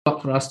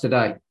Got for us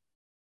today?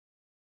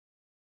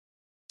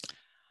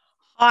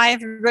 Hi,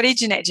 everybody.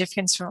 Jeanette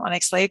from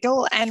Onyx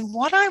Legal. And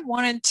what I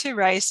wanted to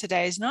raise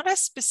today is not a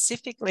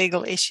specific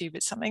legal issue,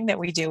 but something that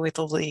we deal with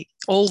all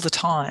the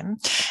time.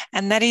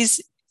 And that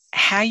is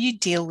how you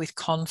deal with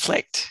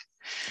conflict.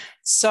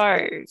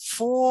 So,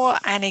 for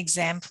an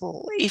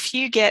example, if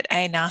you get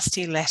a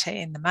nasty letter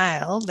in the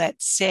mail that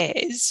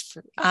says,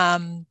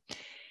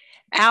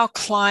 our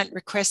client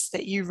requests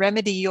that you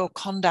remedy your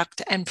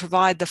conduct and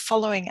provide the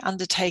following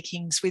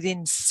undertakings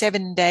within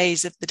 7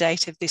 days of the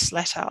date of this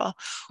letter,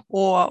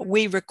 or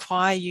we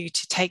require you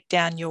to take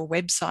down your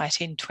website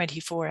in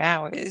 24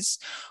 hours,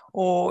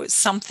 or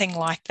something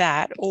like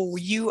that, or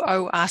you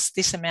owe us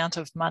this amount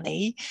of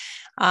money,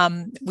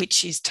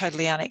 which is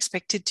totally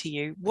unexpected to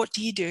you. What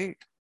do you do?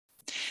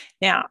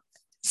 Now,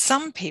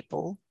 some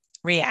people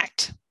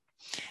react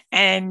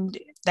and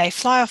they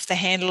fly off the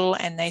handle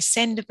and they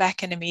send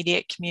back an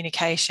immediate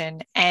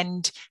communication.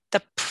 And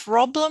the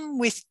problem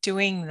with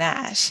doing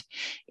that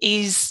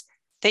is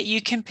that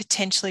you can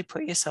potentially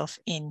put yourself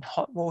in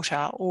hot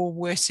water or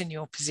worsen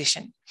your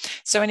position.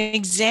 So an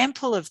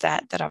example of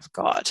that I've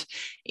got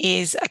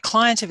is a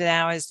client of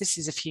ours, this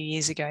is a few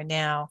years ago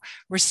now,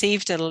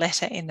 received a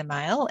letter in the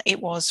mail.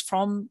 It was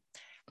from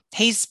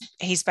He's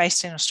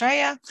based in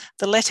Australia.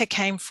 The letter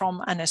came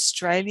from an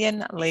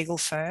Australian legal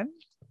firm.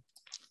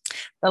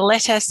 The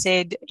letter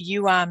said,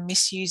 you are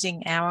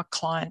misusing our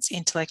client's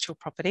intellectual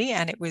property,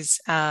 and it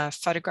was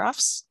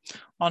photographs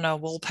on a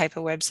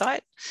wallpaper website.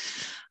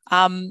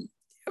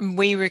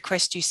 We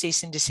request you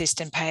cease and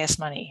desist and pay us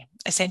money.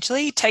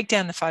 Essentially, take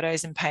down the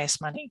photos and pay us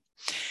money.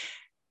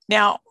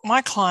 Now,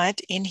 my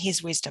client, in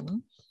his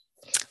wisdom,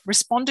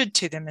 responded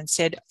to them and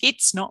said,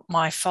 it's not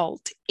my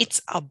fault.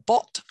 It's a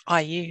bot I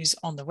use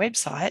on the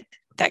website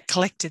that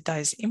collected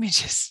those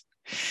images.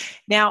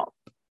 Now,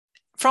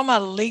 from a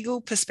legal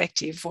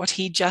perspective, what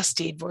he just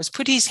did was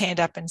put his hand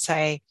up and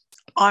say,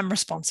 I'm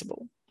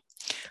responsible.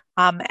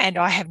 And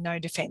I have no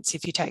defense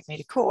if you take me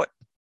to court.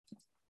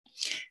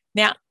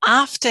 Now,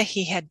 after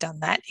he had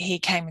done that, he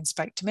came and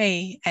spoke to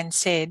me and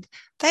said,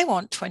 they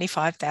want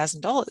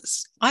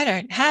 $25,000. I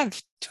don't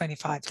have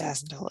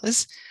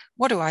 $25,000.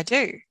 What do I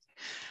do?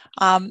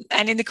 And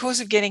in the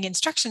course of getting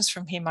instructions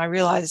from him, I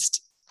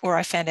realized, or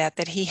I found out,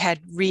 that he had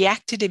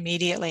reacted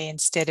immediately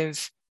instead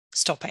of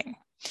stopping.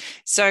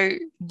 So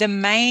the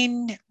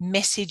main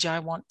message I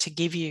want to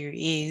give you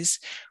is,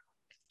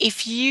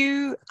 if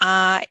you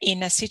are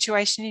in a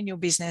situation in your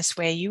business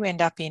where you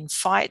end up in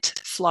fight,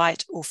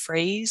 flight, or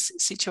freeze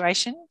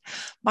situation,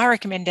 my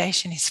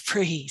recommendation is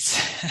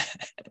freeze.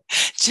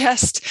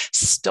 Just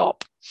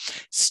stop.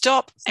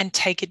 Stop and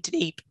take a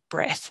deep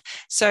breath.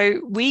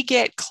 So we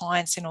get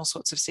clients in all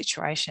sorts of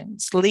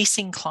situations,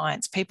 leasing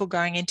clients, people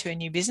going into a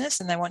new business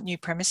and they want new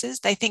premises.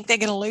 They think they're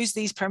going to lose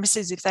these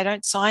premises if they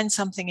don't sign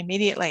something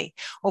immediately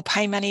or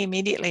pay money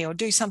immediately or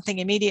do something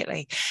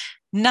immediately.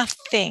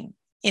 Nothing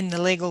in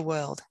the legal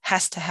world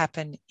has to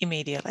happen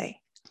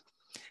immediately.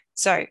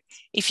 So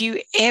if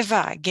you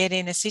ever get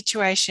in a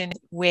situation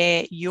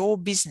where your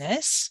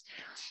business,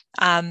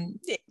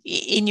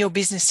 in your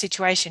business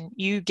situation,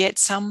 you get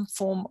some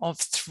form of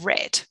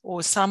threat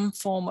or some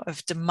form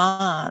of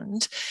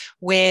demand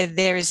where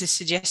there is a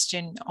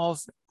suggestion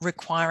of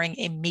requiring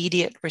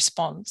immediate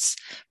response,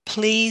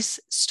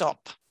 please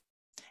stop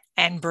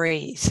and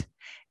breathe.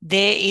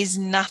 There is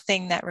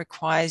nothing that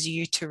requires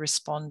you to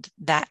respond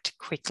that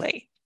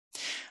quickly.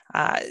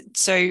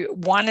 So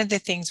one of the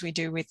things we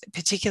do,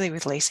 particularly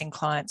with leasing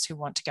clients who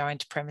want to go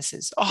into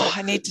premises,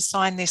 I need to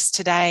sign this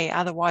today,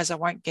 otherwise I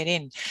won't get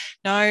in.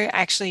 No,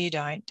 actually you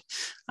don't.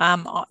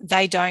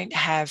 They don't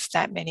have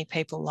that many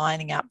people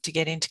lining up to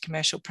get into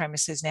commercial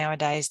premises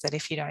nowadays that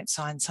if you don't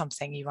sign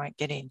something, you won't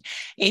get in.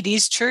 It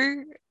is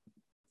true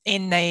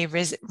in the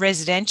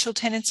residential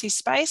tenancy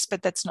space,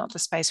 but that's not the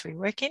space we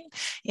work in.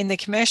 In the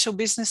commercial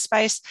business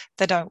space,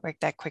 they don't work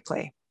that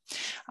quickly.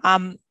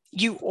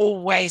 You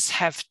always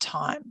have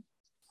time.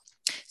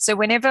 So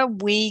whenever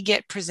we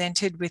get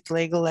presented with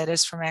legal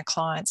letters from our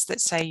clients that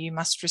say you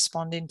must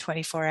respond in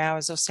 24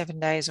 hours or 7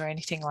 days or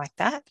anything like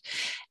that,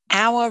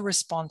 our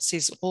response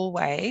is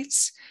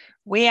always,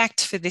 we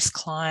act for this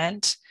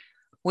client,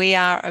 we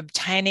are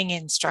obtaining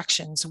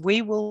instructions,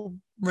 we will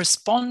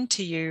respond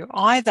to you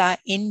either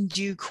in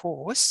due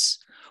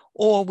course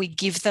or we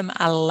give them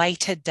a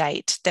later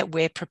date that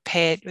we're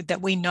prepared,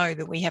 that we know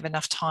that we have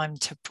enough time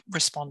to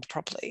respond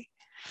properly.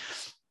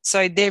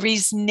 So there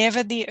is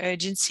never the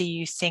urgency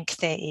you think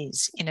there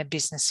is in a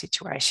business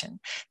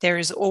situation. There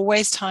is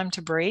always time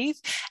to breathe.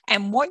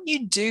 And what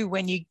you do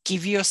when you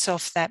give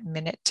yourself that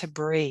minute to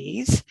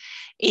breathe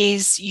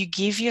is you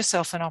give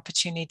yourself an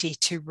opportunity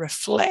to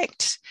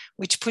reflect,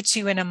 which puts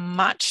you in a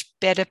much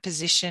better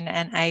position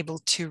and able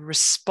to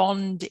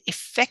respond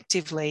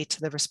effectively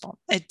to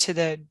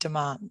the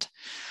demand.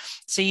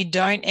 So you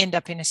don't end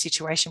up in a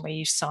situation where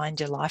you've signed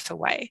your life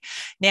away.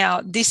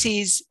 Now, this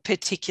is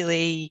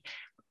particularly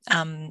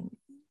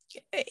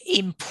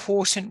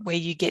important where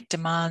you get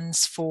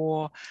demands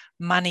for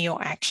money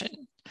or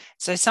action.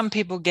 So some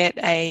people get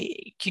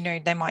they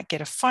might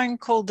get a phone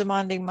call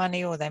demanding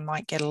money, or they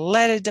might get a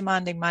letter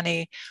demanding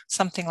money,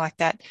 something like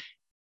that.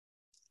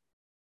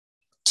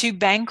 To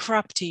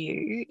bankrupt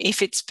you,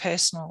 if it's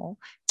personal,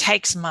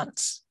 takes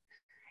months.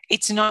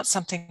 It's not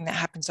something that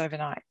happens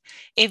overnight.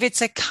 If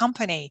it's a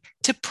company,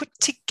 to put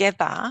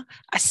together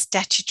a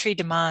statutory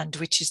demand,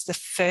 which is the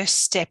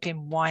first step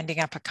in winding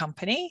up a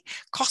company,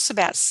 costs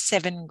about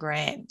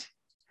 $7,000.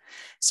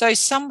 So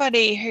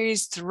somebody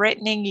who's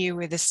threatening you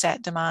with a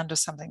stat demand or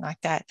something like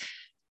that,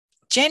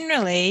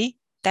 generally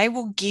they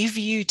will give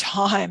you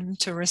time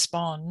to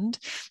respond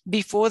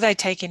before they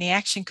take any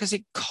action, because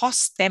it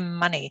costs them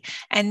money.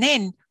 And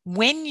then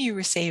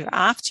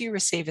after you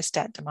receive a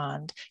stat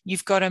demand,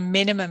 you've got a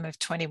minimum of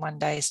 21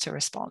 days to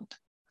respond.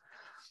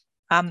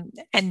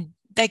 And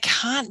they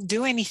can't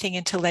do anything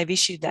until they've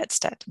issued that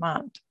stat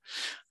demand.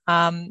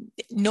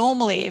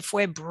 Normally, if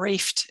we're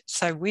briefed,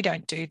 so we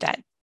don't do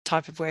that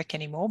type of work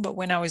anymore, but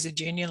when I was a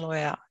junior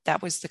lawyer,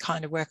 that was the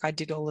kind of work I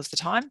did all of the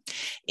time.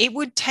 It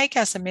would take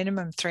us a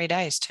minimum 3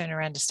 days to turn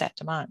around a stat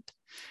demand,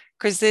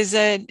 because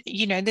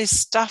there's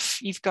stuff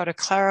you've got to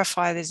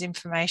clarify, there's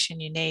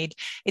information you need.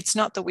 It's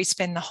not that we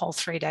spend the whole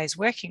 3 days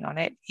working on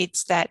it,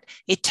 it's that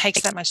it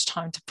takes that much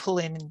time to pull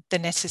in the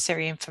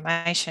necessary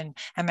information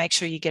and make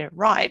sure you get it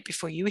right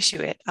before you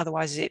issue it,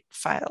 otherwise it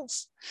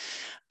fails.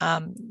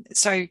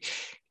 So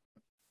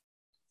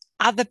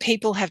other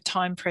people have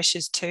time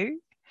pressures too.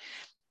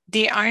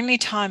 The only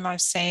time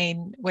I've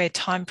seen where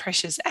time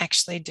pressures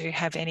actually do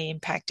have any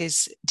impact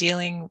is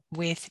dealing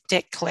with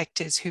debt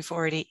collectors who've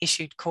already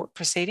issued court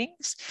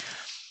proceedings.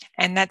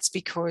 And that's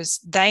because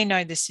they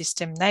know the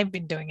system, they've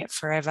been doing it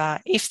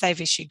forever. If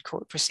they've issued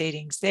court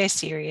proceedings, they're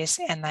serious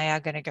and they are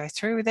going to go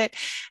through with it.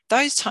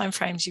 Those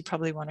timeframes you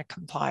probably want to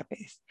comply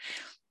with.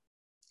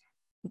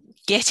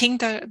 Getting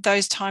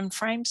those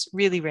timeframes,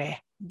 really rare.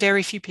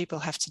 Very few people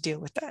have to deal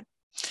with that.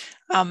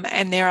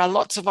 And there are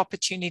lots of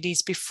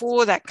opportunities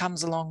before that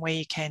comes along where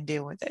you can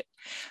deal with it.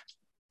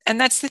 And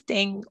that's the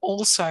thing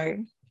also.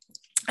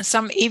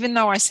 Even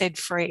though I said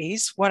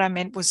freeze, what I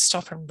meant was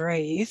stop and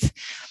breathe.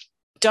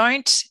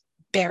 Don't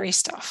bury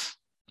stuff.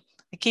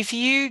 Like if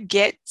you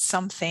get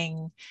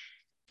something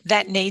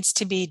that needs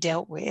to be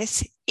dealt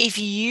with, if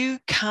you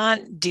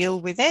can't deal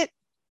with it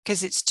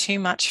because it's too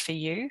much for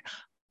you,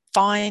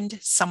 find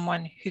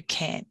someone who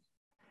can.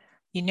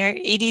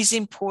 It is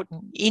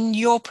important in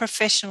your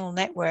professional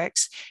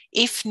networks,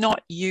 if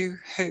not you,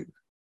 who?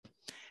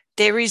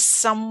 There is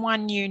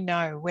someone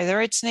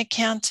whether it's an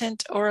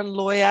accountant or a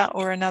lawyer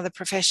or another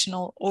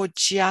professional or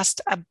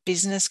just a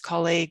business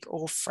colleague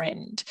or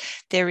friend.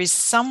 There is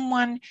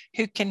someone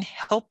who can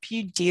help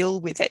you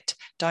deal with it.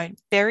 Don't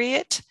bury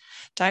it.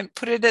 Don't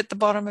put it at the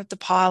bottom of the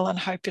pile and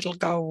hope it'll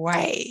go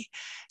away.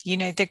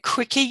 The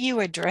quicker you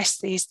address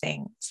these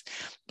things,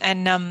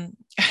 and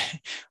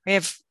we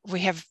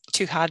have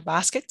too hard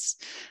baskets.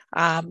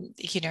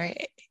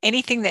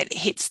 Anything that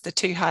hits the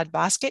too hard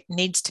basket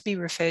needs to be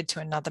referred to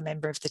another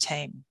member of the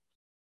team,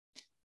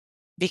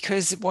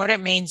 because what it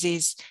means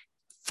is,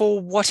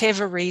 for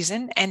whatever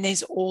reason, and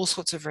there's all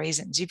sorts of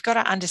reasons, you've got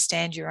to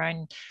understand your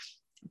own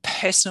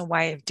personal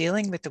way of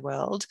dealing with the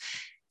world.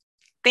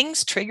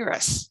 Things trigger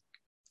us.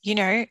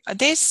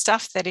 There's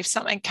stuff that if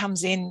something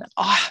comes in,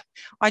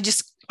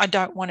 I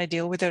don't want to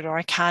deal with it, or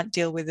I can't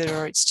deal with it,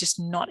 or it's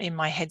just not in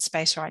my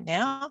headspace right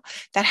now,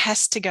 that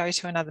has to go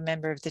to another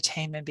member of the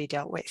team and be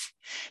dealt with,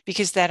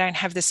 because they don't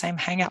have the same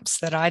hang-ups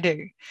that I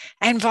do,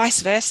 and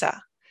vice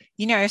versa.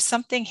 If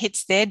something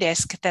hits their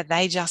desk that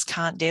they just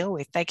can't deal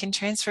with, they can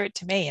transfer it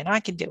to me and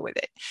I can deal with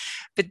it.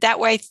 But that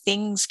way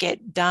things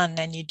get done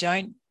and you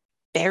don't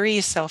bury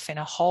yourself in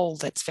a hole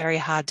that's very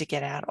hard to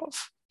get out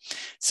of.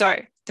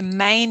 So the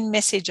main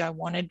message I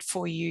wanted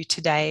for you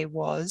today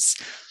was,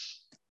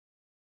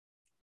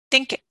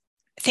 think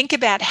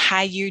about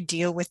how you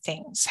deal with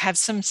things. Have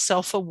some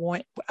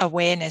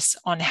self-awareness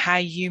on how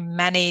you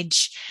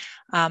manage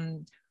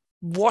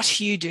what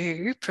you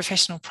do.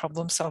 Professional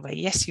problem solver.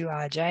 Yes, you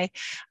are, Jay.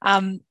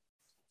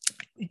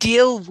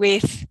 Deal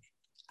with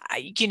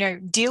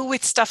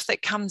stuff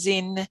that comes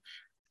in.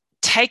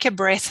 Take a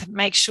breath,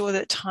 make sure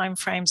that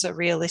timeframes are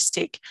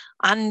realistic,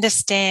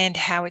 understand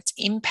how it's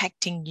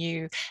impacting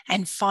you,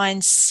 and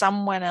find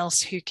someone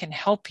else who can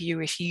help you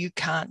if you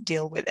can't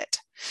deal with it,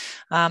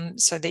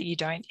 so that you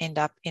don't end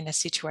up in a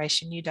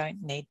situation you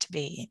don't need to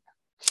be in.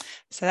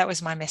 So that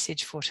was my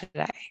message for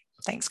today.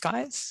 Thanks,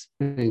 guys.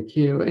 Thank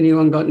you.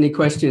 Anyone got any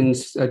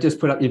questions? Just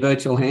put up your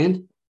virtual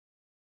hand.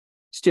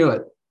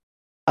 Stuart.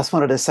 I just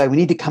wanted to say we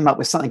need to come up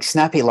with something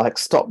snappy like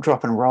stop,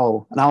 drop and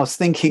roll. And I was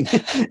thinking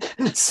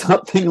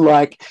something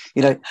like,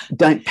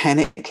 don't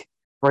panic,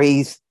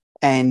 breathe,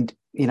 and,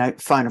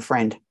 phone a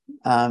friend.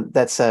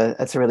 That's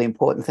a really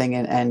important thing.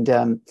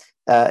 And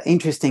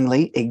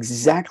interestingly,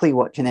 exactly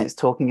what Jeanette's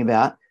talking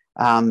about,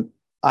 I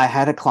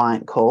had a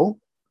client call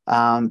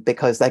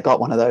because they got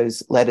one of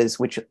those letters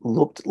which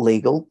looked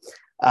legal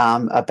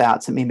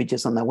about some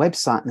images on their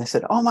website. And they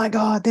said, oh, my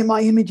God, they're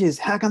my images.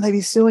 How can they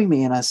be suing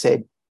me? And I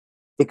said,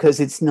 because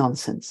it's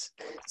nonsense.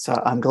 So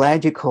I'm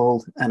glad you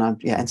called,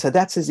 and so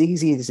that's as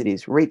easy as it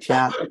is. Reach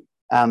out,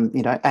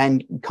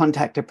 and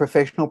contact a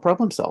professional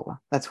problem solver.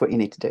 That's what you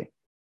need to do.